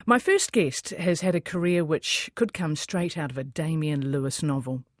My first guest has had a career which could come straight out of a Damien Lewis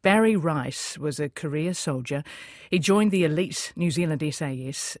novel. Barrie Rice was a career soldier. He joined the elite New Zealand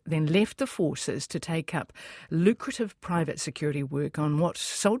SAS, then left the forces to take up lucrative private security work on what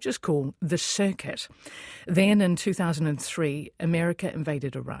soldiers call the circuit. Then in 2003, America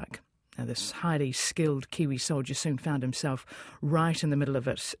invaded Iraq. Now, this highly skilled Kiwi soldier soon found himself right in the middle of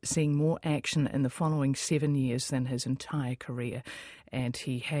it, seeing more action in the following 7 years than his entire career, and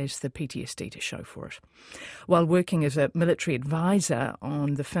he has the PTSD to show for it. While working as a military advisor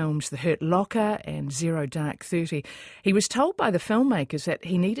on the films The Hurt Locker and Zero Dark 30, he was told by the filmmakers that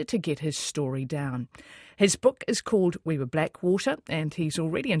he needed to get his story down. His book is called We Were Blackwater, and he's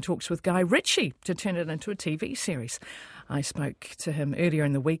already in talks with Guy Ritchie to turn it into a TV series. I spoke to him earlier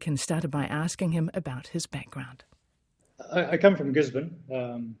in the week and started by asking him about his background. I come from Gisborne,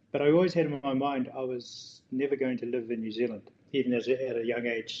 but I always had in my mind I was never going to live in New Zealand, even at a young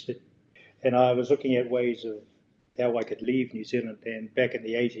age. And I was looking at ways of how I could leave New Zealand. And back in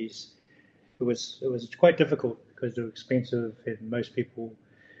the 80s, it was quite difficult because they were expensive, and most people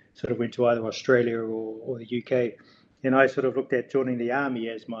sort of went to either Australia or the UK. And I sort of looked at joining the army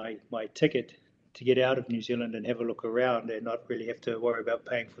as my ticket to get out of New Zealand and have a look around and not really have to worry about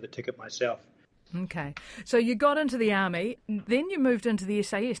paying for the ticket myself. Okay, so you got into the army, then you moved into the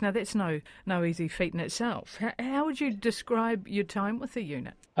SAS. Now that's no easy feat in itself. How would you describe your time with the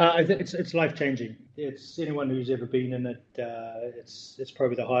unit? It's life changing. It's anyone who's ever been in it. It's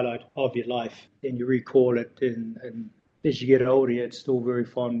probably the highlight of your life, and you recall it. And as you get older, it's still very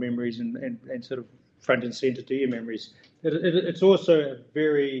fond memories and sort of front and center to your memories. It's also a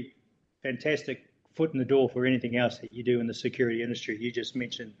very fantastic foot in the door for anything else that you do in the security industry. You just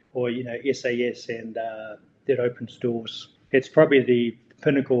mentioned, or SAS, and that opens doors. It's probably the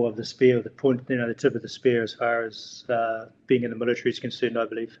pinnacle of the spear, the point, the tip of the spear as far as being in the military is concerned, I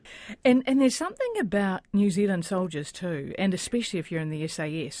believe. And there's something about New Zealand soldiers too, and especially if you're in the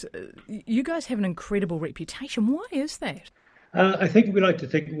SAS. You guys have an incredible reputation. Why is that? I think we like to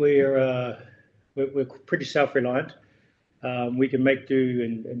think we're pretty self-reliant. We can make do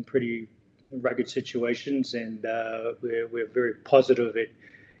in pretty rugged situations, and we're very positive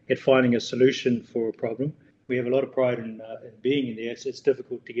at finding a solution for a problem. We have a lot of pride in being in there. It's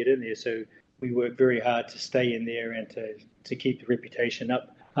difficult to get in there, so we work very hard to stay in there and to keep the reputation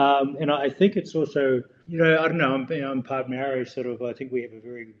up. And I think it's also, I don't know, I'm part Maori, sort of. I think we have a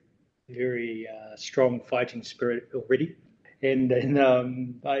very, very strong fighting spirit already. And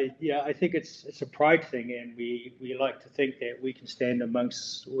I think it's a pride thing, and we like to think that we can stand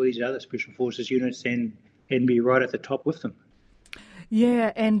amongst all these other special forces units and be right at the top with them.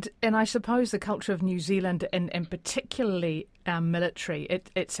 Yeah, and I suppose the culture of New Zealand, and particularly our military,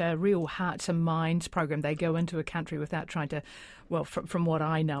 it's a real hearts and minds program. They go into a country without trying to, well, from what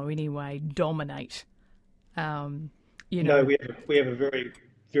I know anyway, dominate. No, we have a very,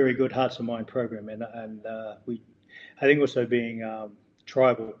 very good hearts and mind program, and we. I think also being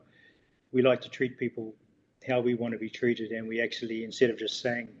tribal, we like to treat people how we want to be treated, and we actually, instead of just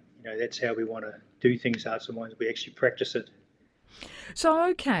saying, that's how we want to do things, hearts and minds, we actually practice it. So,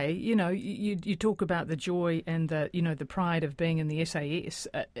 okay, you talk about the joy and the pride of being in the SAS.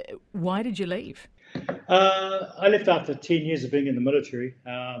 Why did you leave? I left after 10 years of being in the military.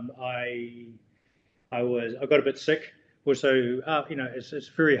 I got a bit sick. Also, it's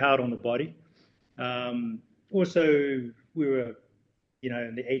very hard on the body. Also, we were,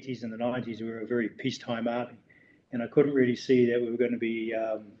 in the 80s and the 90s, we were a very peacetime army, and I couldn't really see that we were going to be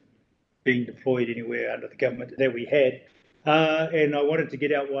being deployed anywhere under the government that we had. And I wanted to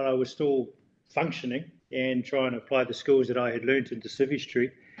get out while I was still functioning and try and apply the skills that I had learnt into Civvy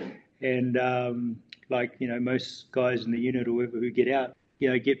Street. And most guys in the unit or whoever who get out,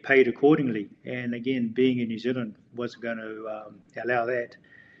 get paid accordingly. And again, being in New Zealand wasn't going to allow that.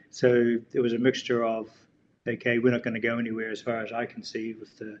 So there was a mixture of, okay, we're not going to go anywhere as far as I can see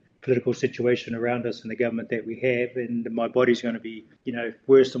with the political situation around us and the government that we have, and my body's going to be,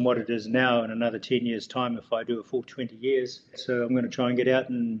 worse than what it is now in another 10 years' time if I do a full 20 years. So I'm going to try and get out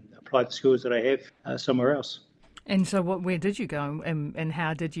and apply the skills that I have somewhere else. And so where did you go, and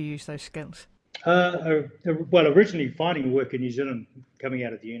how did you use those skills? Well, originally finding work in New Zealand coming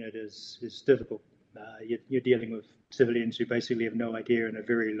out of the unit is difficult. You're dealing with civilians who basically have no idea in a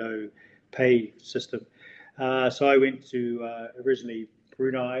very low pay system. So I went to originally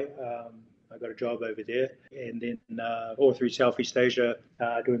Brunei. I got a job over there, and then all through Southeast Asia,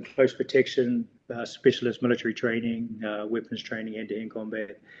 doing close protection, specialist military training, weapons training, hand-to-hand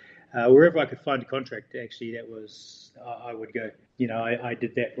combat. Wherever I could find a contract, actually, that was I would go. I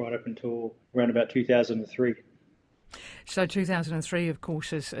did that right up until around about 2003. So 2003, of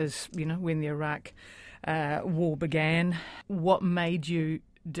course, is when the Iraq war began. What made you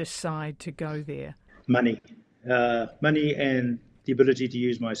decide to go there? Money. Money and the ability to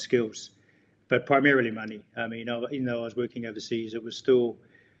use my skills, but primarily money. I mean, even though I was working overseas, it was still,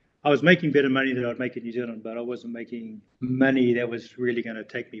 I was making better money than I'd make in New Zealand, but I wasn't making money that was really going to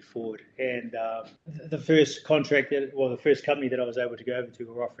take me forward. And the first the first company that I was able to go over to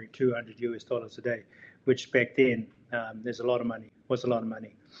were offering $200 a day, which back then was a lot of money.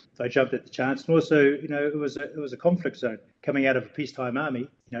 So I jumped at the chance. And also, it was a conflict zone. Coming out of a peacetime army,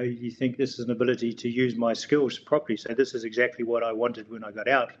 you think this is an ability to use my skills properly. So this is exactly what I wanted when I got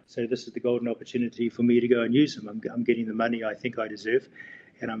out. So this is the golden opportunity for me to go and use them. I'm getting the money I think I deserve,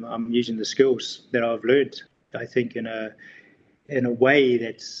 and I'm using the skills that I've learned, I think, in a way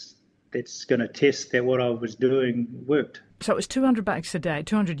that's going to test that what I was doing worked. So it was $200 a day,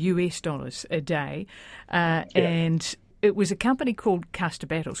 $200 a day, Yeah. and it was a company called Custer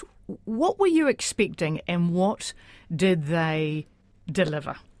Battles. What were you expecting, and what did they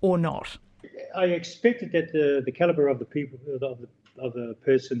deliver or not? I expected that the caliber of the people, of the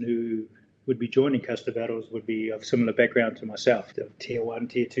person who would be joining Custer Battles would be of similar background to myself, the Tier 1,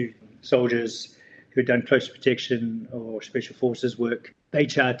 Tier 2 soldiers who had done close protection or special forces work,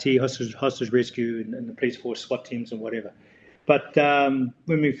 HRT, hostage rescue, and the police force, SWAT teams and whatever. But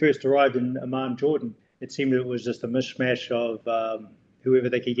when we first arrived in Amman, Jordan, it seemed it was just a mishmash of whoever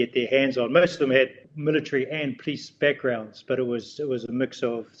they could get their hands on. Most of them had military and police backgrounds, but it was a mix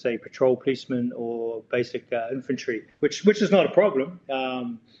of, say, patrol policemen or basic infantry, which is not a problem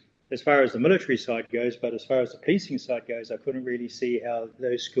as far as the military side goes. But as far as the policing side goes, I couldn't really see how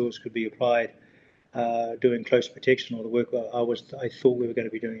those skills could be applied doing close protection or the work I thought we were going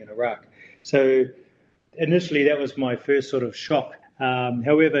to be doing in Iraq. So initially, that was my first sort of shock.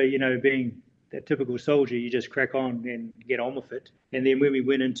 However, being a typical soldier, you just crack on and get on with it. And then when we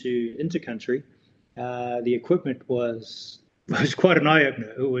went into country, the equipment was quite an eye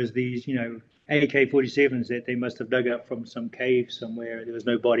opener. It was these, AK-47s that they must have dug up from some cave somewhere. There was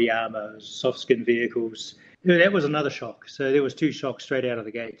no body armor, soft skin vehicles. That was another shock. So there was two shocks straight out of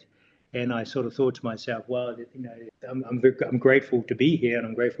the gate. And I sort of thought to myself, well, I'm grateful to be here, and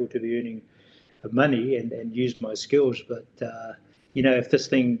I'm grateful to be earning money and use my skills. But if this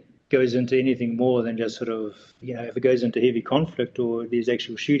thing goes into anything more than just sort of, if it goes into heavy conflict or there's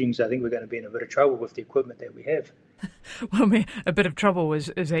actual shootings, I think we're going to be in a bit of trouble with the equipment that we have. Well, I mean, a bit of trouble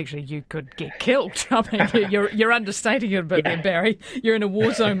is actually you could get killed. I mean, you're understating it a bit there, Barry. You're in a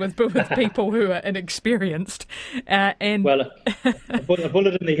war zone with people who are inexperienced. Well, a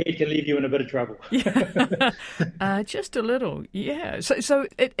bullet in the head can leave you in a bit of trouble. Just a little, yeah. So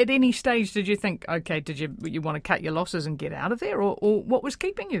at any stage did you think, okay, did you want to cut your losses and get out of there, or what was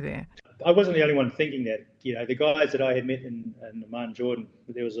keeping you there? I wasn't the only one thinking that. The guys that I had met in Amman, Jordan,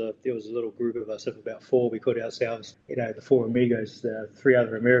 there was a little group of us of about four. We called ourselves, the Four Amigos, three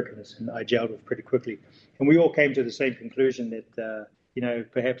other Americans, and I gelled with pretty quickly. And we all came to the same conclusion that,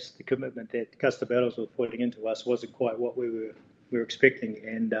 perhaps the commitment that Custer Battles were putting into us wasn't quite what we were expecting.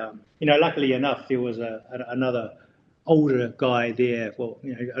 And, luckily enough, there was another older guy there, a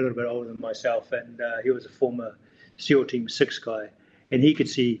little bit older than myself, and he was a former SEAL Team 6 guy, and he could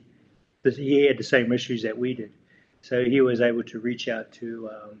see that he had the same issues that we did. So he was able to reach out to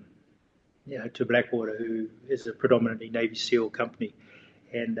Blackwater, who is a predominantly Navy SEAL company,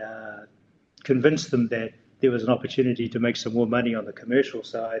 and convince them that there was an opportunity to make some more money on the commercial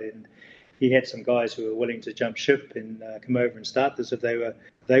side. And he had some guys who were willing to jump ship and come over and start this if they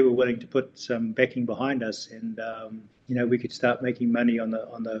were willing to put some backing behind us. And we could start making money on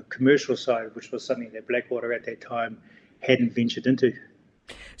the commercial side, which was something that Blackwater at that time hadn't ventured into.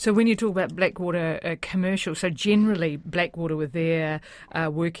 So when you talk about Blackwater commercial, so generally Blackwater were there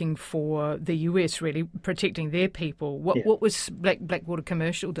working for the US, really protecting their people. What was Blackwater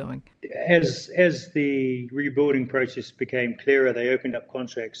commercial doing? As the rebuilding process became clearer, they opened up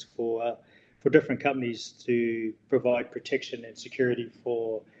contracts for different companies to provide protection and security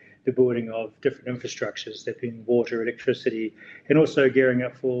for the building of different infrastructures, that being water, electricity, and also gearing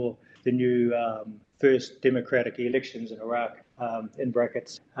up for the new first democratic elections in Iraq. In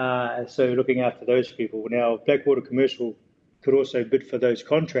brackets. So looking after those people. Now, Blackwater Commercial could also bid for those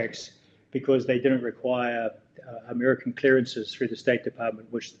contracts because they didn't require American clearances through the State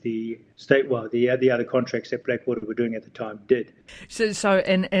Department, which the other contracts that Blackwater were doing at the time did. So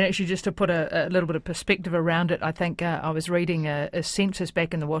and actually just to put a little bit of perspective around it, I think I was reading a census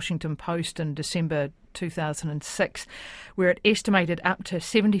back in the Washington Post in December 2006, where it estimated up to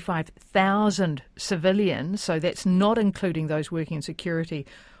 75,000 civilians, so that's not including those working in security,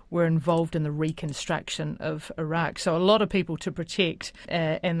 were involved in the reconstruction of Iraq. So a lot of people to protect,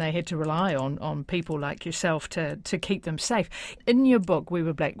 and they had to rely on people like yourself to keep them safe. In your book, We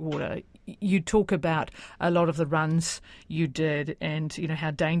Were Blackwater, you talk about a lot of the runs you did and, how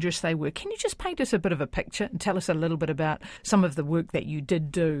dangerous they were. Can you just paint us a bit of a picture and tell us a little bit about some of the work that you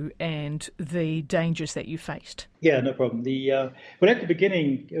did do and the dangers that you faced? Yeah, no problem. Well, at the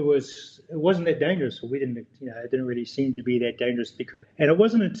beginning, it wasn't that dangerous. We didn't, it didn't really seem to be that dangerous. And it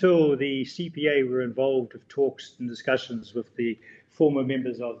wasn't until the CPA were involved with talks and discussions with the former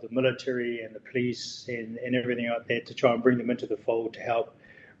members of the military and the police and everything like that to try and bring them into the fold to help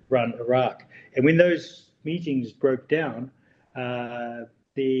run Iraq. And when those meetings broke down,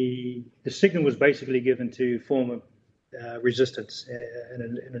 the signal was basically given to form resistance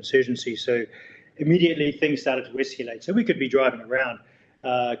and insurgency. So immediately things started to escalate. So we could be driving around,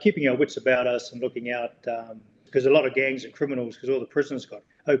 keeping our wits about us and looking out, because a lot of gangs and criminals, because all the prisons got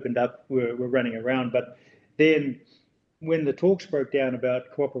opened up, were running around. But then when the talks broke down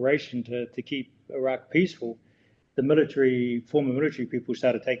about cooperation to keep Iraq peaceful, the former military people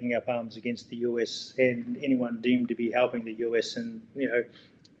started taking up arms against the US and anyone deemed to be helping the US and,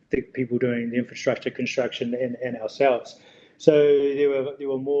 the people doing the infrastructure construction and ourselves. So there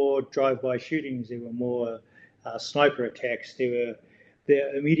were more drive-by shootings, there were more sniper attacks,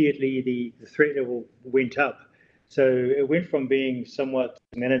 immediately the threat level went up. So it went from being somewhat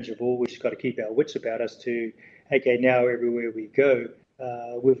manageable, we just got to keep our wits about us, to, okay, now everywhere we go,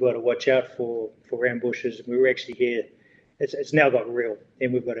 we've got to watch out for ambushes. We were actually here. It's now got real,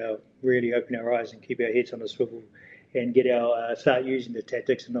 and we've got to really open our eyes and keep our heads on a swivel and start using the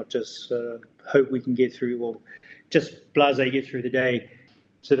tactics and not just hope we can get through or just get through the day.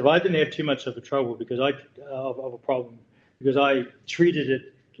 So that I didn't have too much of a trouble of a problem because I treated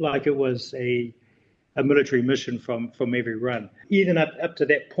it like it was a military mission from every run. Even up to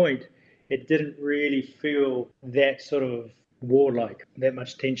that point, it didn't really feel that sort of warlike, that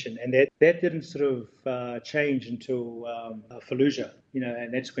much tension, and that didn't sort of change until Fallujah,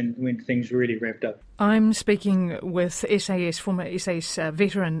 and that's when things really ramped up. I'm speaking with former SAS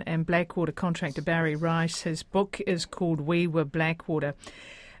veteran and Blackwater contractor Barrie Rice. His book is called We Were Blackwater.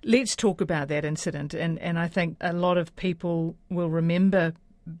 Let's talk about that incident, and I think a lot of people will remember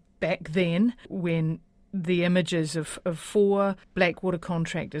back then when the images of 4 Blackwater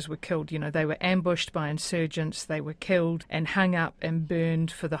contractors were killed. They were ambushed by insurgents, they were killed and hung up and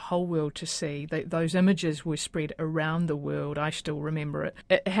burned for the whole world to see. Those images were spread around the world. I still remember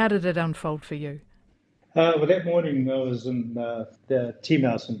it. How did it unfold for you? Well, that morning I was in the team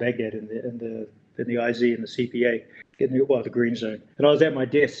house in Baghdad in the IZ and the CPA, the green zone. And I was at my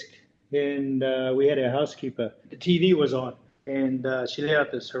desk and we had our housekeeper. The TV was on and she let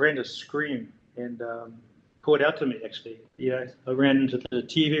out this horrendous scream and called out to me, actually. I ran into the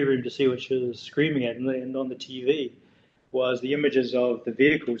TV room to see what she was screaming at, and on the TV was the images of the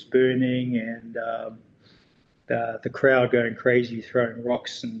vehicles burning and the crowd going crazy, throwing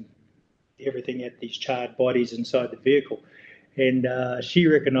rocks and everything at these charred bodies inside the vehicle. And she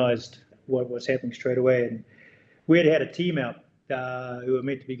recognised what was happening straight away. And we had a team out who were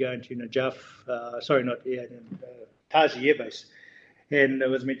meant to be going to Najaf, Tazi Air Base. And it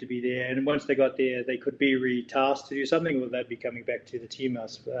was meant to be there. And once they got there, they could be retasked to do something, or they'd be coming back to the team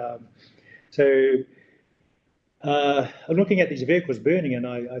house. I'm looking at these vehicles burning, and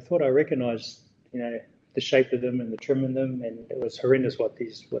I thought I recognised, the shape of them and the trim in them, and it was horrendous what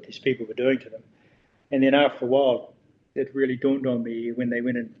these people were doing to them. And then after a while, it really dawned on me when they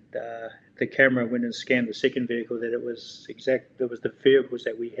went and the camera went and scanned the second vehicle that it was the vehicles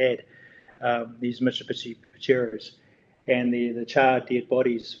that we had, these Mitsubishi Pajeros. And the charred dead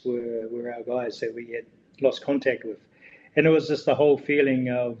bodies were our guys that we had lost contact with. And it was just the whole feeling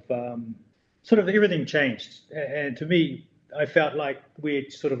of sort of everything changed. And to me, I felt like we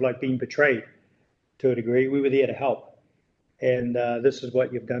had sort of like been betrayed to a degree. We were there to help. And this is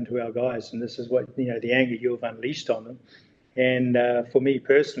what you've done to our guys. And this is what, the anger you've unleashed on them. And for me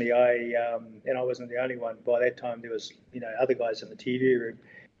personally, I wasn't the only one. By that time, there was, other guys in the TV room.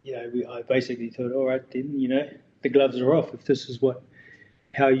 I basically thought, all right, then, the gloves are off. If this is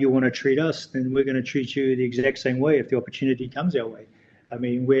how you want to treat us, then we're going to treat you the exact same way if the opportunity comes our way. I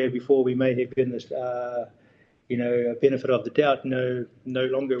mean, where before we may have been this, a benefit of the doubt, no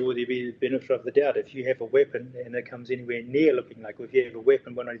longer will there be a benefit of the doubt. If you have a weapon and it comes anywhere near looking like if you have a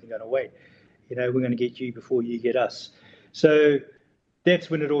weapon, we're not even going to wait. We're going to get you before you get us. So that's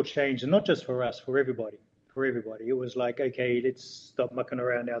when it all changed, and not just for us, for everybody. It was like, okay, let's stop mucking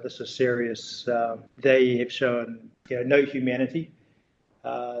around now. This is serious. They have shown, no humanity.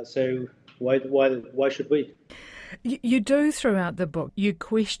 So why should we? You do throughout the book. You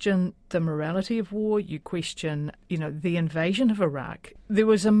question the morality of war. You question, the invasion of Iraq. There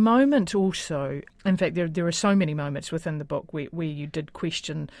was a moment also, in fact, there are so many moments within the book where you did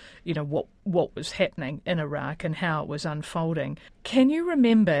question, what was happening in Iraq and how it was unfolding. Can you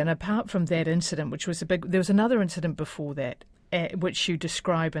remember, and apart from that incident, which was there was another incident before that, which you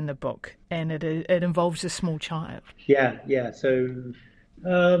describe in the book, and it involves a small child. Yeah. So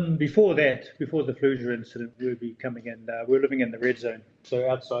before the Fallujah incident, we would be coming in. We were living in the red zone, so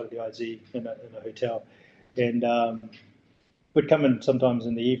outside of the IZ in a hotel, and we'd come in sometimes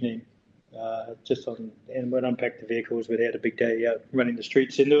in the evening, and we'd unpack the vehicles. We'd had a big day out running the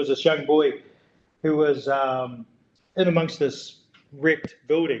streets, and there was this young boy who was in amongst this wrecked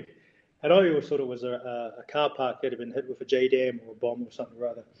building. And I always thought it was a car park that had been hit with a JDAM or a bomb or something or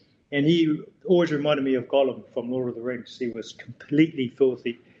other. And he always reminded me of Gollum from Lord of the Rings. He was completely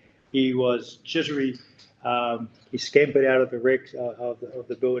filthy. He was jittery. He scampered out of the wreck of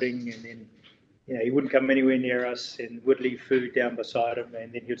the building, and then he wouldn't come anywhere near us, and would leave food down beside him,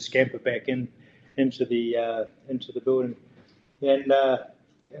 and then he'd scamper back into the building. And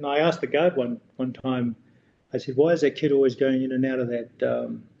I asked the guard one time. I said, "Why is that kid always going in and out of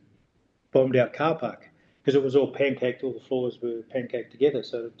that bombed out car park?" Because it was all pancaked, all the floors were pancaked together.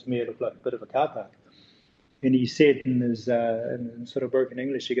 So to me, it looked like a bit of a car park. And he said in his in sort of broken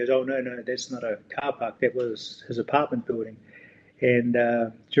English, he goes, "Oh, no, that's not a car park. That was his apartment building." And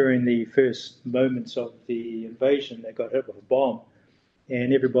during the first moments of the invasion, they got hit with a bomb,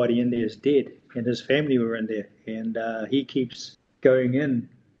 and everybody in there is dead, and his family were in there. And he keeps going in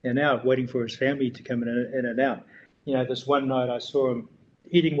and out, waiting for his family to come in and out. This one night I saw him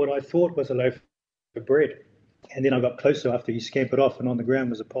eating what I thought was a loaf of bread. And then I got closer after he scampered off, and on the ground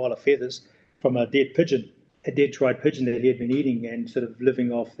was a pile of feathers from a dead dried pigeon that he had been eating and sort of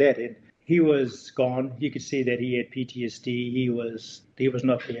living off that. And he was gone. You could see that he had PTSD. He was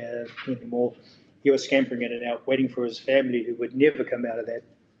not there anymore. He was scampering in and out, waiting for his family, who would never come out of that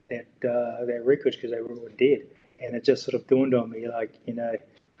wreckage because they were all dead. And it just sort of dawned on me,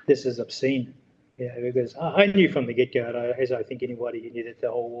 this is obscene. Because I knew from the get-go, as I think anybody knew, that the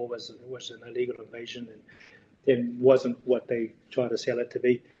whole war was an illegal invasion and wasn't what they tried to sell it to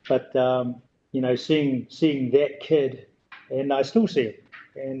be. But seeing that kid, and I still see it,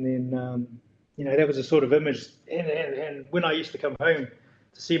 and then that was a sort of image. And when I used to come home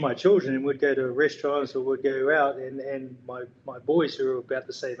to see my children, and we'd go to restaurants or we'd go out, and my boys who were about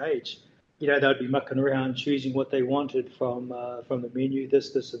the same age, they'd be mucking around choosing what they wanted from the menu,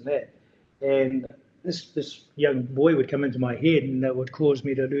 this and that. And this young boy would come into my head, and that would cause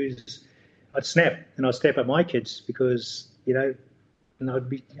me to lose. I'd snap at my kids because, and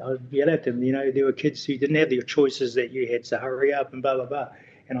I'd yell at them. There were kids who didn't have the choices that you had, so hurry up and blah, blah, blah.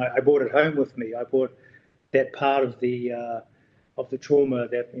 And I brought it home with me. I brought that part of the trauma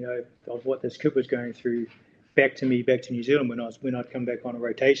that, of what this kid was going through back to New Zealand when I'd come back on a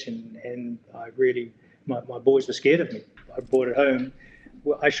rotation. And my boys were scared of me. I brought it home.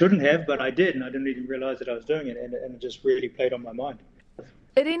 Well, I shouldn't have, but I did, and I didn't even realise that I was doing it, and it just really played on my mind.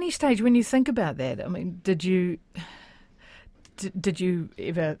 At any stage, when you think about that, I mean, did you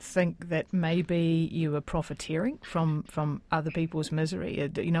ever think that maybe you were profiteering from other people's misery?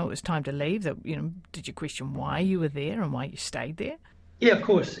 It was time to leave. Did you question why you were there and why you stayed there? Yeah, of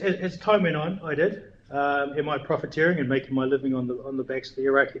course. As time went on, I did. Am I profiteering and making my living on the backs of the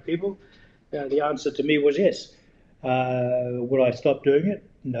Iraqi people? The answer to me was yes. Would I stop doing it?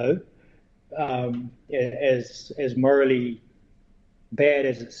 No. As morally bad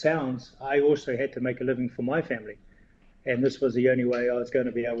as it sounds, I also had to make a living for my family, and this was the only way I was going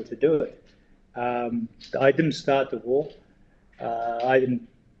to be able to do it. I didn't start the war. I didn't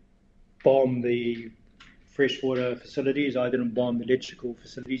bomb the freshwater facilities. I didn't bomb the electrical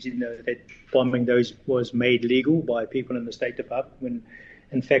facilities, even though that bombing those was made legal by people in the State Department, when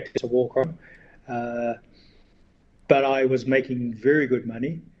in fact it's a war crime. But I was making very good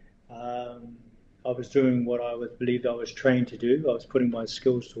money. I was doing what I believed I was trained to do. I was putting my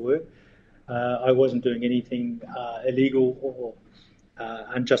skills to work. I wasn't doing anything illegal or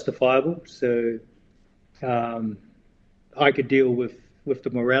unjustifiable. So I could deal with the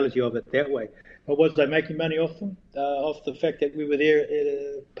morality of it that way. But was I making money off them? Off the fact that we were there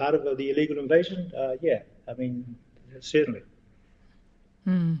part of the illegal invasion? Yeah, I mean, certainly.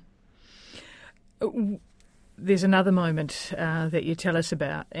 There's another moment that you tell us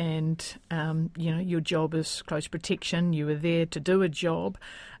about, and your job is close protection. You were there to do a job,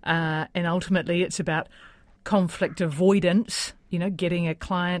 and ultimately it's about conflict avoidance. Getting a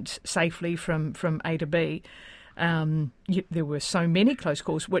client safely from A to B. There were so many close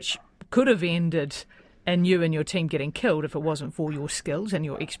calls which could have ended and you and your team getting killed if it wasn't for your skills and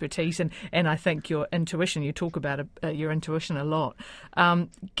your expertise and I think your intuition. You talk about your intuition a lot.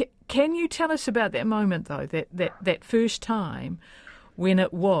 Can you tell us about that moment, though, that first time when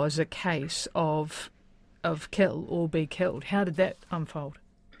it was a case of kill or be killed? How did that unfold?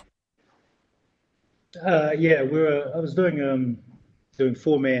 Yeah, I was doing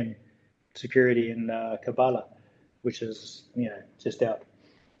 4-man security in Kabbalah, which is just out,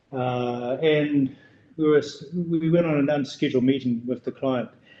 and we went on an unscheduled meeting with the client,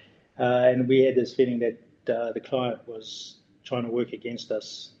 and we had this feeling that the client was trying to work against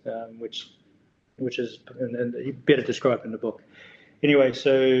us, which is and better described in the book. Anyway,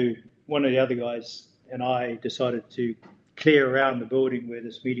 so one of the other guys and I decided to clear around the building where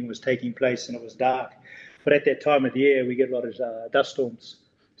this meeting was taking place, and it was dark. But at that time of the year, we get a lot of dust storms,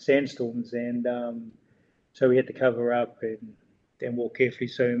 sandstorms, and so we had to cover up and walk carefully.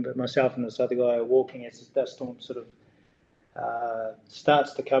 So but myself and this other guy are walking as this dust storm sort of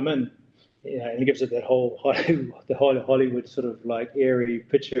starts to come in, and it gives it that whole Hollywood sort of like airy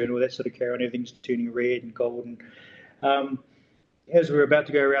picture and all that sort of carry on. Everything's turning red and gold. And as we were about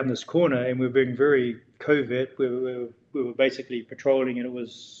to go around this corner, and we were being very covert, we were basically patrolling, and it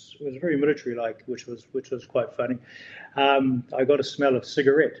was very military-like, which was quite funny. I got a smell of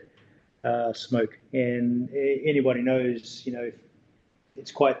cigarette smoke, and anybody knows,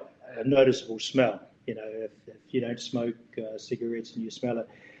 it's quite a noticeable smell. If you don't smoke cigarettes and you smell it.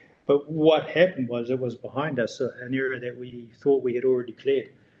 But what happened was it was behind us, an area that we thought we had already cleared.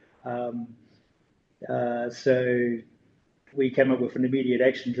 So we came up with an immediate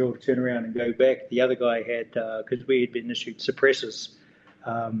action drill to turn around and go back. The other guy had, because we had been issued suppressors,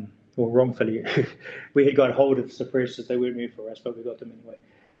 or wrongfully, we had got hold of suppressors. They weren't meant for us, but we got them anyway.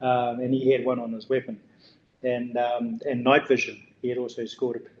 And he had one on his weapon. And night vision. He had also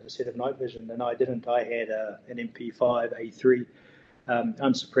scored a set of night vision, and I didn't. I had an MP5A3,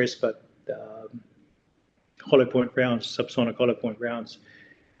 unsuppressed, but hollow point rounds, subsonic hollow point rounds,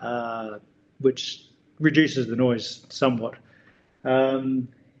 which reduces the noise somewhat. And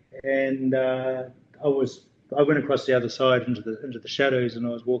I went across the other side into the shadows, and I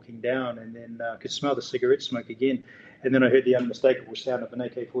was walking down, and then I could smell the cigarette smoke again. And then I heard the unmistakable sound of an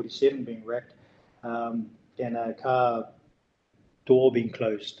AK-47 being racked, and a car door being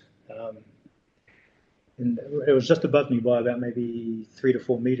closed. And it was just above me by about maybe 3 to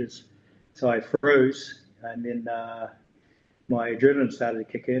 4 meters. So I froze, and then my adrenaline started to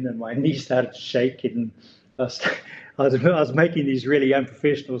kick in, and my knees started to shake, and I was making these really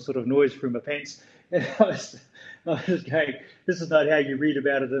unprofessional sort of noise through my pants. And I was going, this is not how you read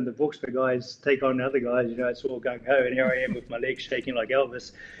about it in the books, where guys take on other guys, it's all gung ho, and here I am with my legs shaking like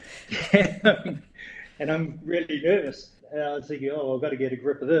Elvis. And I'm really nervous. And I was thinking, I've got to get a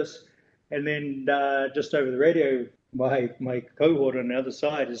grip of this. And then just over the radio, my cohort on the other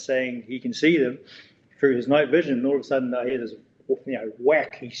side is saying he can see them through his night vision. And all of a sudden I hear this,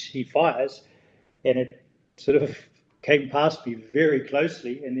 whack. He fires, and it sort of came past me very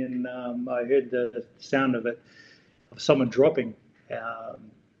closely. And then I heard the sound of someone dropping.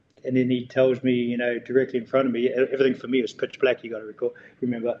 And then he tells me, directly in front of me, everything for me was pitch black. You got to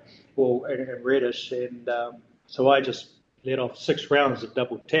remember, and reddish. And so I just let off 6 rounds of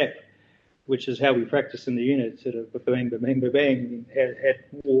double tap, which is how we practice in the unit, sort of bang, bang, bang, bang, at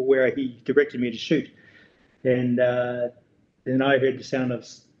where he directed me to shoot. And then I heard the sound of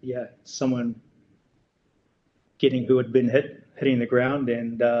someone who had been hitting the ground,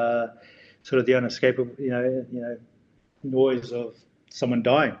 and sort of the unescapable, noise of someone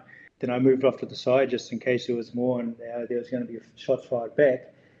dying. Then I moved off to the side just in case there was more, and there was going to be shots fired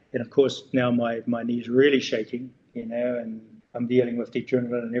back. And of course, now my knees really shaking, and I'm dealing with the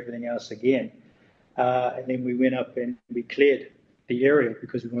adrenaline and everything else again. And then we went up and we cleared the area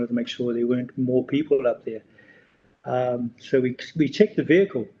because we wanted to make sure there weren't more people up there. So we checked the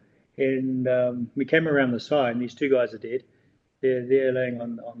vehicle, and we came around the side, and these 2 guys are dead. They're laying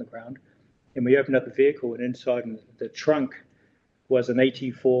on the ground. And we opened up the vehicle, and inside in the trunk was an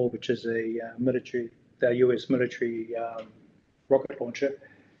AT-4, which is the US military rocket launcher,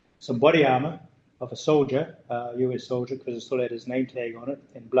 some body armor of a soldier, US soldier, because it still had his name tag on it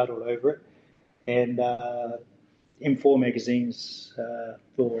and blood all over it, and M4 magazines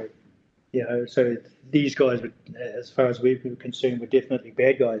so these guys, as far as we were concerned, were definitely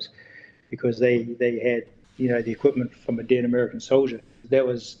bad guys, because they had, the equipment from a dead American soldier. That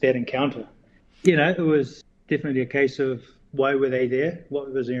was that encounter. It was definitely a case of, why were they there?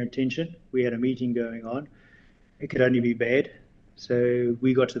 What was their intention? We had a meeting going on. It could only be bad. So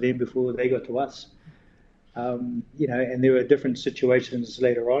we got to them before they got to us. And there were different situations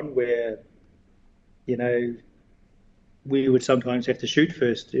later on where, we would sometimes have to shoot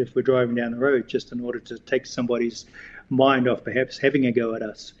first if we're driving down the road, just in order to take somebody's mind off perhaps having a go at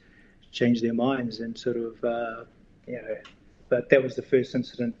us, change their minds, and sort of, but that was the first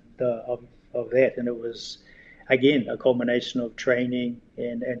incident of that, and it was, again, a culmination of training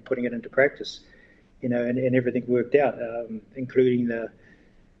and putting it into practice, and everything worked out, including the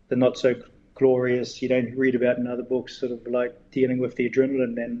not so glorious, you don't read about in other books, sort of like dealing with the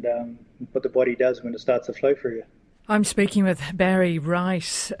adrenaline and what the body does when it starts to flow through you. I'm speaking with Barrie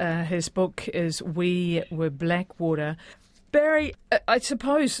Rice. His book is We Were Blackwater. Barrie, I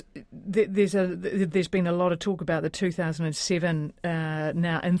suppose there's been a lot of talk about the 2007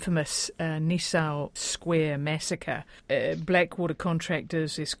 now infamous Nassau Square massacre. Blackwater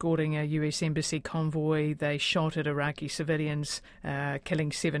contractors escorting a US embassy convoy. They shot at Iraqi civilians,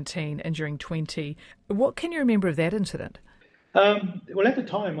 killing 17, injuring 20. What can you remember of that incident? Well, at the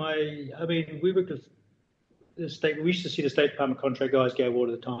time, I mean, we were we used to see the State Department contract guys go all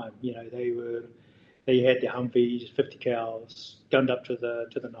the time. They had their Humvees, 50 cals, gunned up to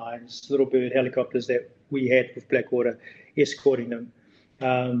the nines, little bird helicopters that we had with Blackwater, escorting them.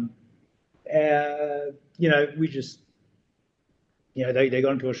 We just, they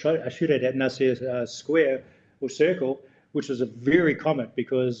got into a shootout at Nassau Square or Circle, which was a very common,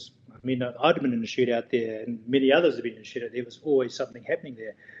 because I'd been in a shootout there, and many others have been in a shootout. There was always something happening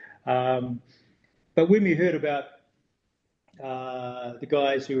there. But when we heard about the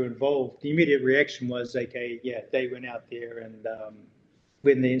guys who were involved, the immediate reaction was, okay, yeah, they went out there, and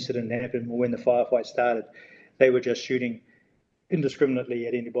when the incident happened, or when the firefight started, they were just shooting indiscriminately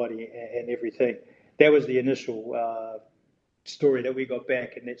at anybody and everything. That was the initial story that we got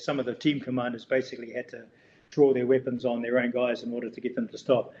back, and that some of the team commanders basically had to draw their weapons on their own guys in order to get them to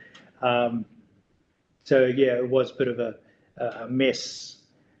stop. So yeah, it was a bit of a mess.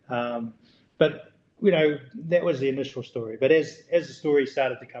 But that was the initial story. But as the story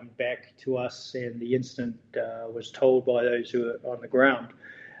started to come back to us, and the incident was told by those who were on the ground,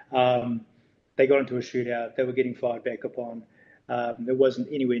 they got into a shootout. They were getting fired back upon. It wasn't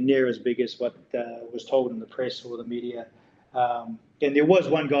anywhere near as big as what was told in the press or the media. And there was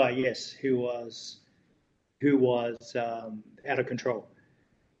one guy, yes, who was out of control,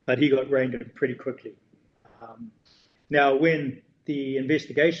 but he got reined in pretty quickly. Now, when the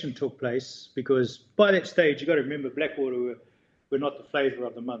investigation took place, because by that stage, you've got to remember, Blackwater were not the flavour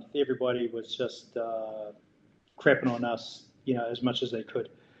of the month. Everybody was just crapping on us, as much as they could.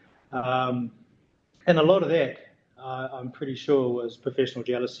 And a lot of that, I'm pretty sure, was professional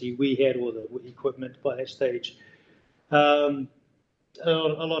jealousy. We had all the equipment by that stage. A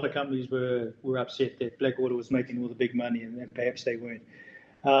lot of companies were upset that Blackwater was making all the big money, and perhaps they weren't.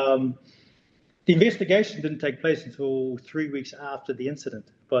 The investigation didn't take place until 3 weeks after the incident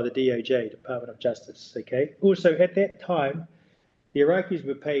by the DOJ, Department of Justice. Okay. Also, at that time, the Iraqis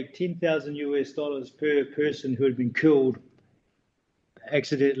were paid $10,000 per person who had been killed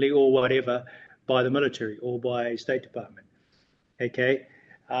accidentally or whatever by the military or by State Department. Okay.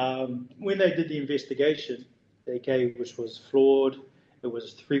 When they did the investigation, okay, which was flawed, it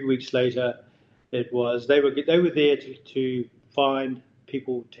was 3 weeks later. It was they were there to find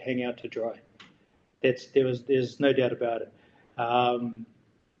people to hang out to dry. There's no doubt about it,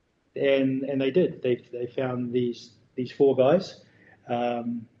 and they did. They found these four guys.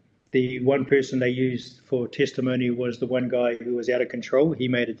 The one person they used for testimony was the one guy who was out of control. He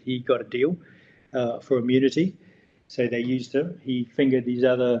got a deal for immunity, so they used him. He fingered these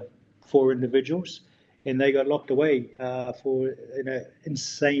other four individuals, and they got locked away for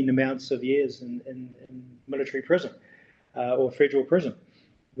insane amounts of years in military prison or federal prison.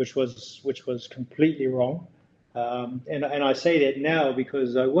 Which was completely wrong, and I say that now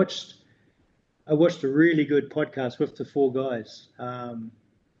because I watched a really good podcast with the four guys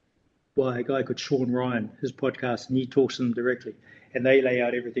by a guy called Sean Ryan, his podcast, and he talks to them directly, and they lay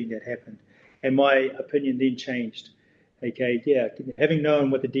out everything that happened, and my opinion then changed. Okay, yeah, having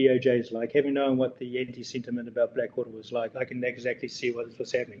known what the DOJ is like, having known what the anti-sentiment about Blackwater was like, I can exactly see what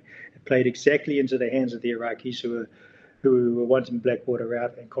was happening. It played exactly into the hands of the Iraqis who were wanting Blackwater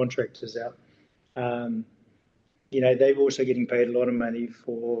out and contractors out. They were also getting paid a lot of money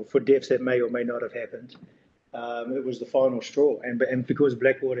for deaths that may or may not have happened. It was the final straw, and because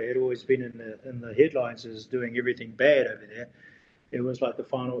Blackwater had always been in the headlines as doing everything bad over there, it was like it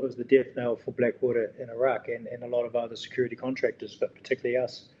was the death knell for Blackwater in Iraq and a lot of other security contractors, but particularly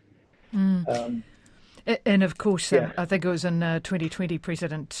us. And of course, I think it was in 2020,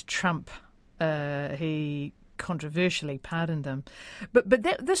 President Trump, he controversially pardoned them. But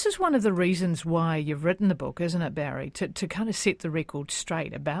this is one of the reasons why you've written the book, isn't it, Barrie? To kind of set the record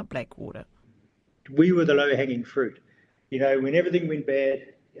straight about Blackwater. we were the low-hanging fruit. When everything went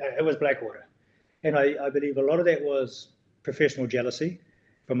bad, it was Blackwater. And I believe a lot of that was professional jealousy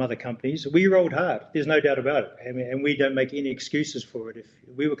from other companies. We rolled hard. There's no doubt about it. And we don't make any excuses for it. If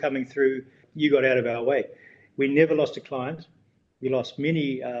we were coming through, you got out of our way. We never lost a client. We lost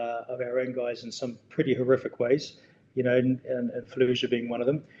many of our own guys in some pretty horrific ways, and Fallujah being one of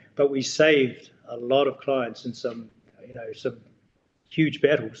them. But we saved a lot of clients in some huge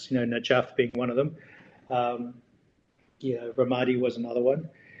battles, Najaf being one of them. Ramadi was another one.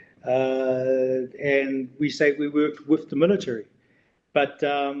 And we worked with the military. But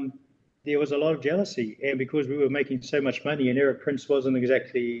there was a lot of jealousy. And because we were making so much money, and Arab Prince wasn't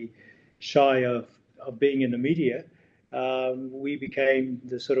exactly shy of being in the media, we became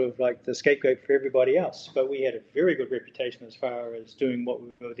the sort of like the scapegoat for everybody else. But we had a very good reputation as far as doing what we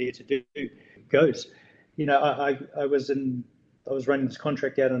were there to do goes. I was running this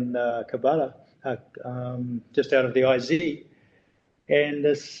contract out in Kabbalah, just out of the IZ, and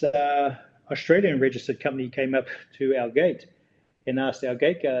this Australian registered company came up to our gate and asked our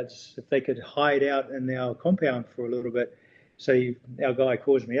gate guards if they could hide out in our compound for a little bit. So our guy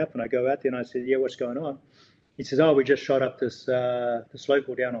calls me up and I go out there and I said, yeah, what's going on? He says, we just shot up this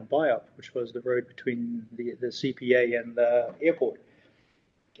local down on Biop, which was the road between the CPA and the airport.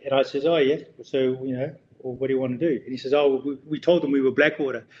 And I says, yeah, so, or what do you want to do? And he says, we told them we were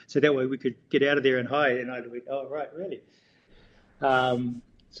Blackwater, so that way we could get out of there and hide. And I went, right, really?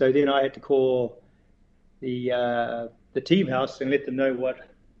 So then I had to call the team house and let them know what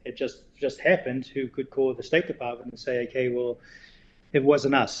had just happened, who could call the State Department and say, okay, well, it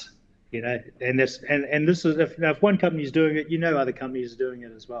wasn't us, and this is, if one company is doing it, other companies are doing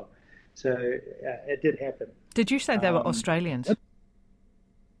it as well. So it did happen. Did you say they were Australians?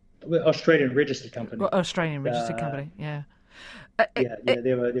 Australian registered company. Well, Australian registered company, yeah.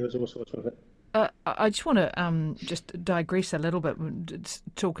 There was all sorts of it. I just want to just digress a little bit,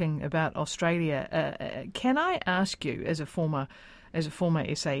 talking about Australia. Can I ask you, as a former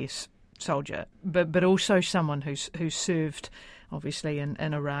SAS soldier, but also someone who's served, obviously in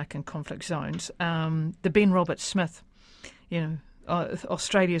Iraq and conflict zones, the Ben Roberts-Smith,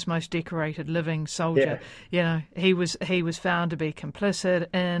 Australia's most decorated living soldier. Yeah. He was found to be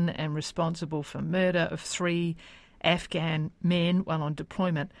complicit in and responsible for murder of 3 Afghan men while on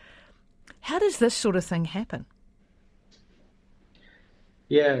deployment. How does this sort of thing happen?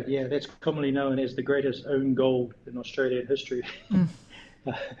 Yeah, that's commonly known as the greatest own goal in Australian history.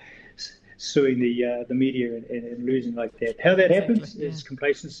 Suing the media and losing like that. How that happens is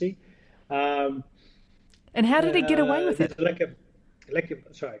complacency. And how did he get away with it? Lack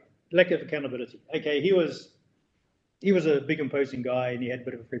of accountability. Okay, he was a big imposing guy and he had a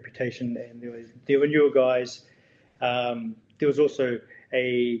bit of a reputation, and there were newer guys. There was also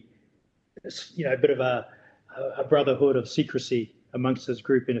a bit of a brotherhood of secrecy amongst his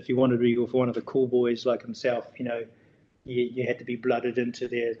group, and if you wanted to be with one of the cool boys like himself, you had to be blooded into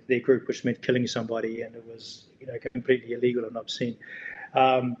their group, which meant killing somebody, and it was completely illegal and obscene.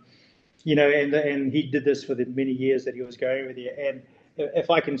 And he did this for the many years that he was going over there. And if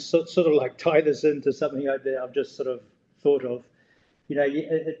I can sort of like tie this into something that I've just sort of thought of,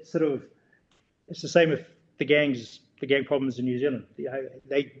 it's the same with the gang problems in New Zealand.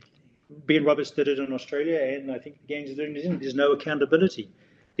 Ben Roberts did it in Australia, and I think the gangs are doing it in New Zealand. There's no accountability.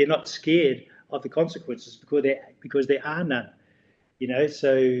 They're not scared of the consequences because there are none.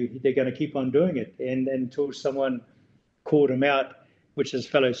 So they're going to keep on doing it, and until someone called him out, which his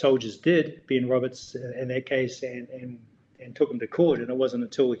fellow soldiers did, Ben Roberts in that case, and took him to court. And it wasn't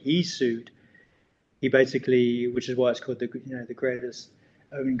until he sued, he basically, which is why it's called the greatest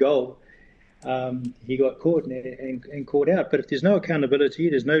own goal. He got caught and caught out. But if there's no accountability,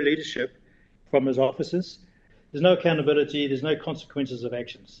 there's no leadership from his officers, there's no accountability, there's no consequences of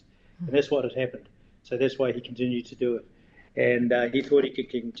actions. And that's what had happened. So that's why he continued to do it. And he thought he could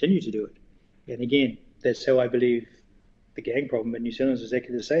continue to do it. And again, that's how I believe the gang problem in New Zealand is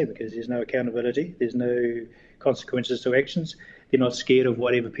exactly the same, because there's no accountability, there's no consequences to actions. They're not scared of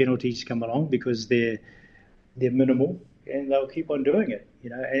whatever penalties come along because they're minimal, and they'll keep on doing it,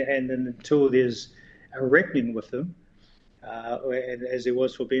 and until there's a reckoning with them, and as there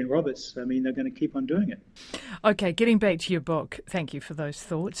was for Ben Roberts, they're going to keep on doing it. Okay, getting back to your book, thank you for those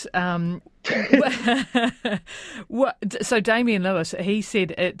thoughts. So Damien Lewis, he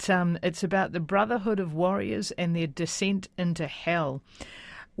said it's about the brotherhood of warriors and their descent into hell.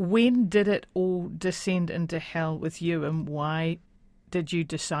 When did it all descend into hell with you, and why did you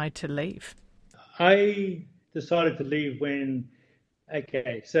decide to leave? I decided to leave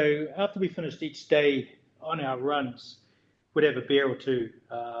so after we finished each day on our runs, we'd have a beer or two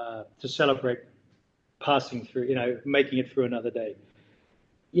to celebrate passing through, making it through another day.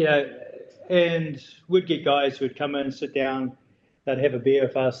 And we'd get guys who would come in, sit down, they'd have a beer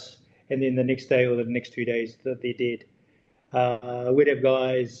with us, and then the next day or the next 2 days, they're dead. We'd have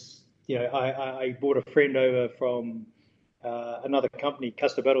guys, I brought a friend over from another company,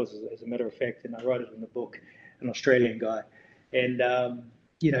 Custer Battles, as a matter of fact, and I wrote it in the book, an Australian guy. And,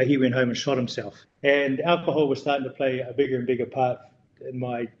 he went home and shot himself. And alcohol was starting to play a bigger and bigger part in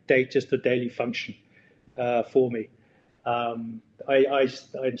my just a daily function for me. I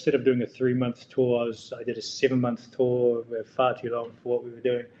instead of doing a 3-month tour, I did a 7-month tour. We were far too long for what we were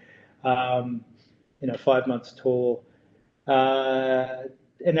doing. 5-month tour.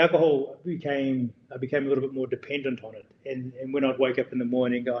 And alcohol I became a little bit more dependent on it. And when I'd wake up in the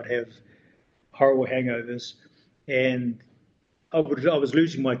morning, I'd have horrible hangovers, and I was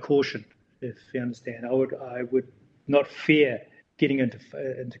losing my caution, if you understand. I would not fear getting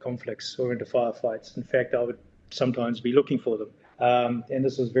into conflicts or into firefights. In fact, I would sometimes be looking for them, and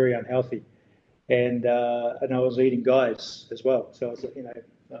this was very unhealthy. And I was eating guys as well, so I was,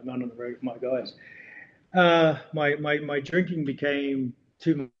 I'm on the road with my guys. My drinking became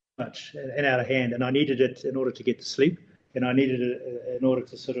too much and out of hand, and I needed it in order to get to sleep, and I needed it in order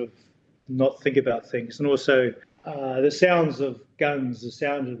to sort of not think about things. And also the sounds of guns, the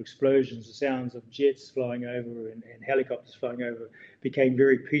sounds of explosions, the sounds of jets flying over and helicopters flying over became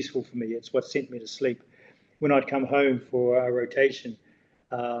very peaceful for me. It's what sent me to sleep. When I'd come home for a rotation,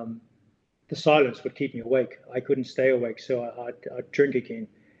 the silence would keep me awake. I couldn't stay awake, so I'd drink again,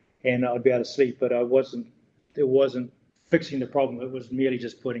 and I'd be able to sleep. But it wasn't fixing the problem. It was merely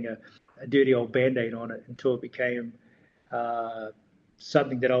just putting a dirty old Band-Aid on it until it became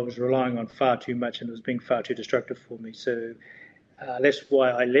something that I was relying on far too much, and it was being far too destructive for me. So that's why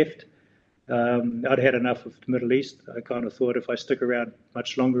I left. I'd had enough of the Middle East. I kind of thought if I stick around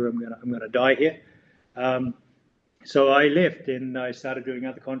much longer, I'm gonna die here. So I left, and I started doing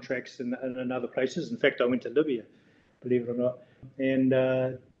other contracts in other places. In fact, I went to Libya, believe it or not. And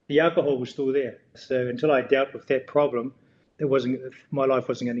the alcohol was still there. So until I dealt with that problem, my life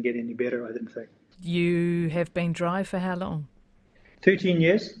wasn't going to get any better, I didn't think. You have been dry for how long? 13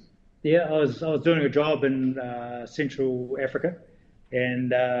 years. Yeah, I was doing a job in Central Africa,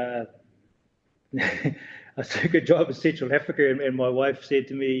 and I took a job in Central Africa, and my wife said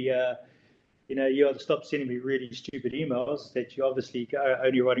to me, you ought to stop sending me really stupid emails that you obviously are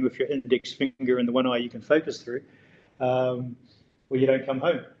only writing with your index finger and the one eye you can focus through, or you don't come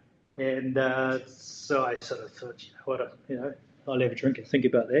home. And so I sort of thought, I'll have a drink and think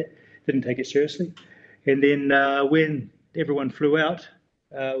about that. Didn't take it seriously. And then when everyone flew out,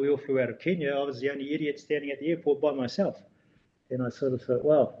 we all flew out of Kenya, I was the only idiot standing at the airport by myself. And I sort of thought,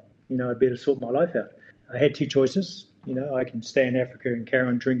 well, I'd better sort my life out. I had two choices. I can stay in Africa and carry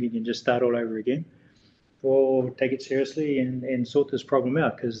on drinking and just start all over again, or take it seriously and sort this problem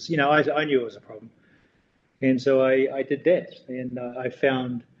out, because, I knew it was a problem. And so I did that, and I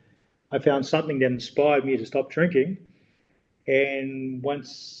found something that inspired me to stop drinking. And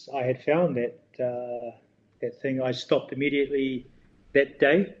once I had found that thing, I stopped immediately that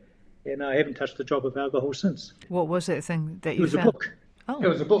day, and I haven't touched a drop of alcohol since. What was that thing that you found? It was a book. Oh. It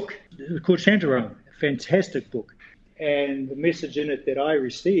was a book. It was called Shantarang, a fantastic book. And the message in it that I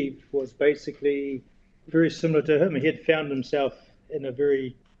received was basically very similar to him. He had found himself in a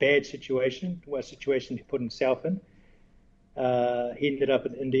very bad situation, a situation he put himself in. He ended up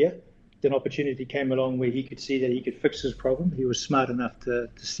in India. An opportunity came along where he could see that he could fix his problem. He was smart enough to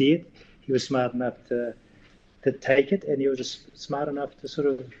see it. He was smart enough to take it, and he was smart enough to sort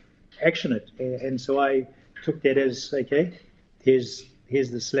of action it. And so I took that as, okay, here's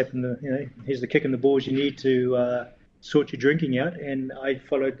the slap in the, here's the kick in the balls you need to sort your drinking out. And I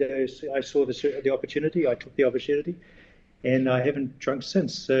followed those. I saw the opportunity. I took the opportunity, and I haven't drunk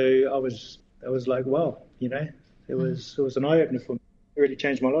since. So I was like, wow, it was an eye opener for me. It really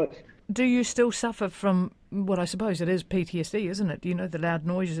changed my life. Do you still suffer from what I suppose it is PTSD, isn't it? The loud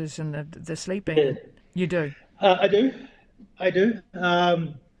noises and the sleeping. Yeah. You do. I do.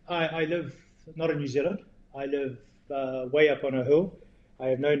 I live not in New Zealand. I live way up on a hill. I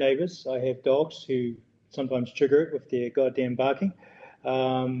have no neighbours. I have dogs who sometimes trigger it with their goddamn barking.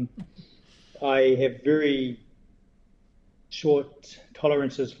 I have very short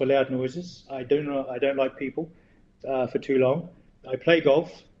tolerances for loud noises. I don't like people for too long. I play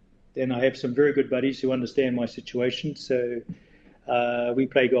golf, and I have some very good buddies who understand my situation. So we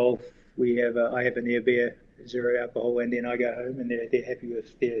play golf. I have an air beer, zero alcohol, and then I go home, and they're happy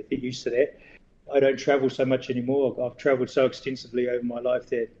with. They're used to that. I don't travel so much anymore. I've travelled so extensively over my life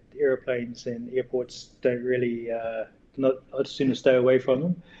that airplanes and airports don't really. I'd sooner stay away from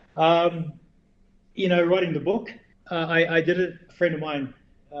them. writing the book, I did it. A friend of mine,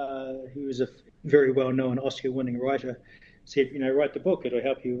 who was a very well-known Oscar-winning writer, said, write the book. It'll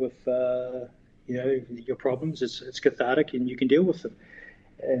help you with, your problems. It's cathartic and you can deal with them.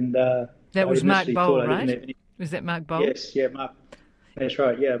 And that was Mark Bowl, right? Any... Was that Mark Bowl? Yes, yeah, Mark. That's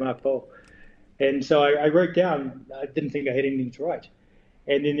right, yeah, Mark Bowl. And so I wrote down, I didn't think I had anything to write.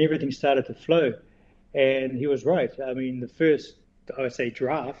 And then everything started to flow. And he was right. I mean, the first, I would say,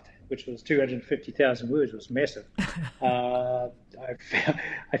 draft, which was 250,000 words, was massive. I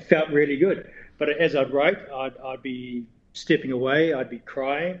felt really good. But as I'd write, I'd be stepping away, I'd be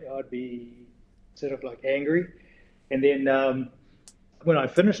crying, I'd be sort of like angry. And then when I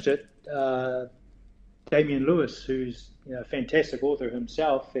finished it, Damien Lewis, who's a fantastic author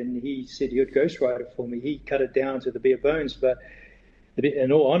himself, and he said he would ghostwrite it for me. He cut it down to the bare bones. But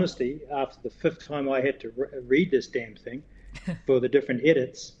in all honesty, after the fifth time I had to read this damn thing for the different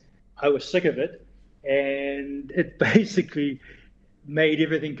edits, I was sick of it, and it basically made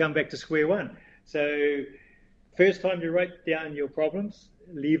everything come back to square one. So first time you write down your problems,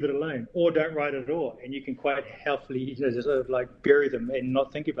 leave it alone, or don't write it at all, and you can quite healthily sort of like bury them and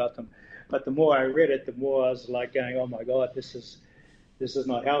not think about them. But the more I read it, the more I was like going, oh my God, this is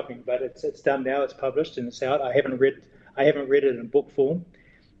not helping. But it's done now, it's published and it's out. I haven't read it in book form.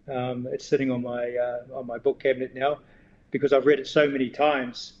 It's sitting on my book cabinet now because I've read it so many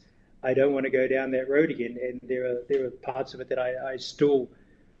times. I don't want to go down that road again, and there are parts of it that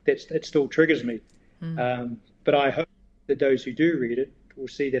it still triggers me. But I hope that those who do read it will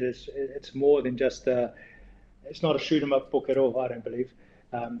see that it's more than just it's not a shoot 'em up book at all. I don't believe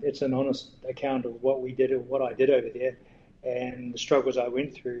it's an honest account of what we did, or what I did over there, and the struggles I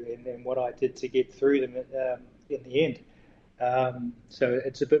went through, and what I did to get through them in the end. So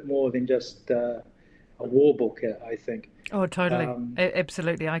it's a bit more than just a war book, I think. Oh, totally.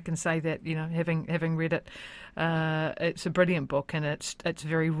 Absolutely. I can say that, having read it, it's a brilliant book, and it's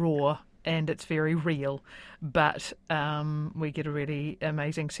very raw and it's very real, but we get a really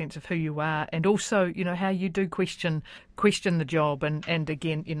amazing sense of who you are, and also, how you do question the job, and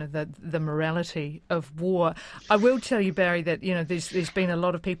again, the morality of war. I will tell you, Barrie, that there's been a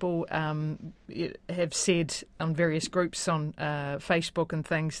lot of people have said on various groups on Facebook and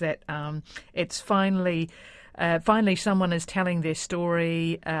things that it's finally someone is telling their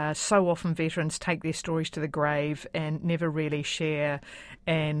story. So often veterans take their stories to the grave and never really share,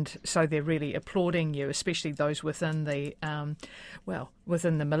 and so they're really applauding you, especially those within the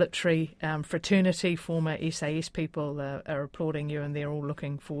military fraternity. Former SAS people are applauding you, and they're all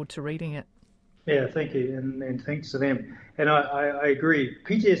looking forward to reading it. Yeah, thank you, and thanks to them. And I agree.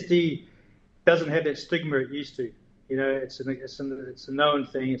 PTSD doesn't have that stigma it used to. It's a known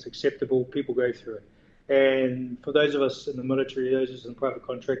thing. It's acceptable. People go through it. And for those of us in the military, those of us in private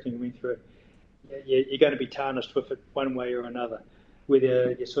contracting who went through it, you're going to be tarnished with it one way or another.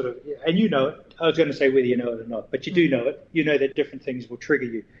 Whether you sort of, and you know it, I was going to say whether you know it or not, but you do know it. You know that different things will trigger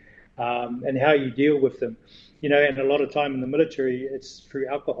you, and how you deal with them. And a lot of time in the military, it's through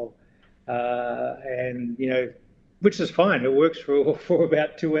alcohol, and which is fine. It works for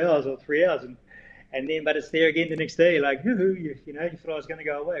about 2 hours or 3 hours, and then, but it's there again the next day, like, you thought I was going to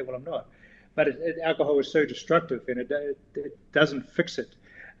go away. Well, I'm not. But alcohol is so destructive, and it doesn't fix it.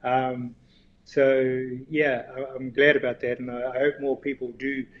 So yeah, I'm glad about that, and I hope more people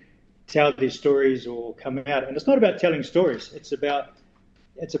do tell their stories or come out. And it's not about telling stories; it's about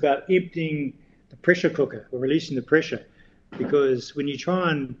emptying the pressure cooker or releasing the pressure. Because when you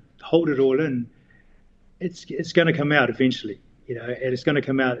try and hold it all in, it's going to come out eventually. And it's going to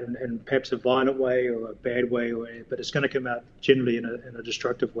come out in perhaps a violent way or a bad way, but it's going to come out generally in a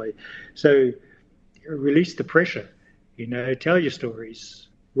destructive way. So release the pressure, tell your stories,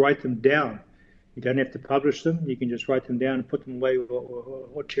 write them down. You don't have to publish them. You can just write them down and put them away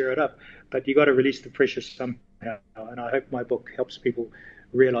or tear it up. But you got to release the pressure somehow. And I hope my book helps people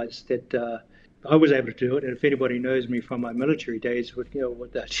realize that I was able to do it. And if anybody knows me from my military days, would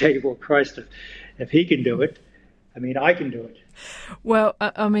say, well, Christ, if he can do it, I mean, I can do it. Well,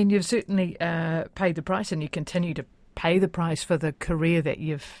 I mean, you've certainly paid the price, and you continue to pay the price for the career that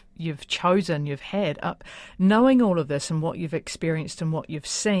you've chosen, you've had. Knowing all of this and what you've experienced and what you've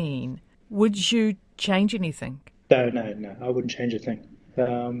seen, would you change anything? No, I wouldn't change a thing.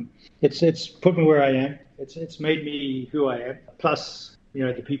 It's put me where I am. It's made me who I am. Plus,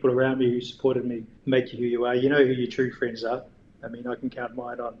 the people around me who supported me make you who you are. You know who your true friends are. I mean, I can count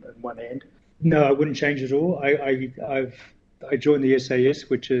mine on one hand. No, I wouldn't change it all. I joined the SAS,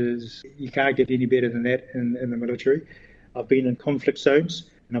 which is, you can't get any better than that in the military. I've been in conflict zones,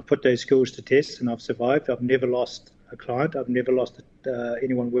 and I've put those skills to test, and I've survived. I've never lost a client. I've never lost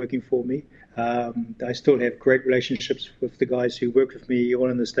anyone working for me. I still have great relationships with the guys who work with me all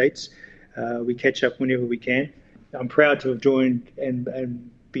in the States. We catch up whenever we can. I'm proud to have joined and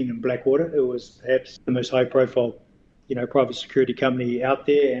been in Blackwater. It was perhaps the most high-profile, private security company out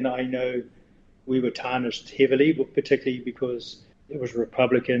there, and I know we were tarnished heavily, particularly because it was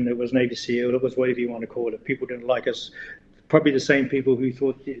Republican, it was Navy SEAL, it was whatever you want to call it. People didn't like us. Probably the same people who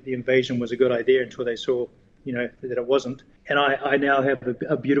thought the invasion was a good idea until they saw, that it wasn't. And I now have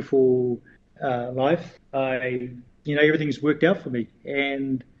a beautiful life. Everything's worked out for me,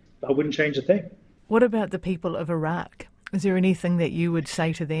 and I wouldn't change a thing. What about the people of Iraq? Is there anything that you would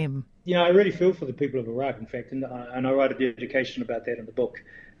say to them? I really feel for the people of Iraq, in fact, and I write a dedication about that in the book.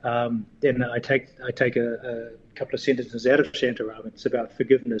 Then I take a couple of sentences out of Shantaram. It's about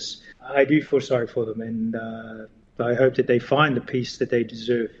forgiveness. I do feel sorry for them, and I hope that they find the peace that they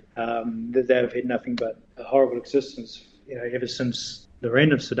deserve. That they have had nothing but a horrible existence, ever since the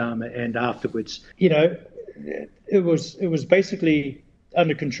reign of Saddam and afterwards. It was basically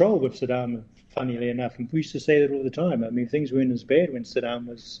under control with Saddam, funnily enough, and we used to say that all the time. I mean, things weren't as bad when Saddam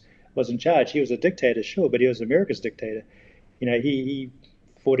was in charge. He was a dictator, sure, but he was America's dictator. He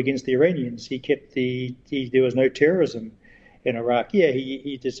fought against the Iranians. There was no terrorism in Iraq. Yeah,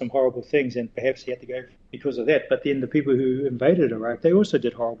 he did some horrible things, and perhaps he had to go because of that. But then the people who invaded Iraq, they also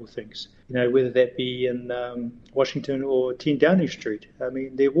did horrible things. Whether that be in Washington or 10 Downing Street. I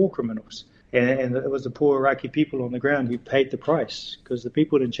mean, they're war criminals. And it was the poor Iraqi people on the ground who paid the price, because the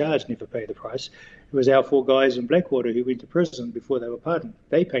people in charge never paid the price. It was our 4 guys in Blackwater who went to prison before they were pardoned.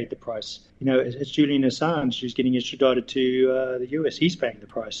 They paid the price. It's Julian Assange who's getting extradited to the US. He's paying the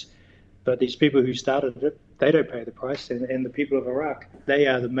price. But these people who started it, they don't pay the price. And the people of Iraq, they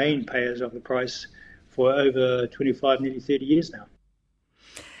are the main payers of the price for over 25, nearly 30 years now.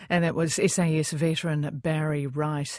 And that was SAS veteran Barrie Rice.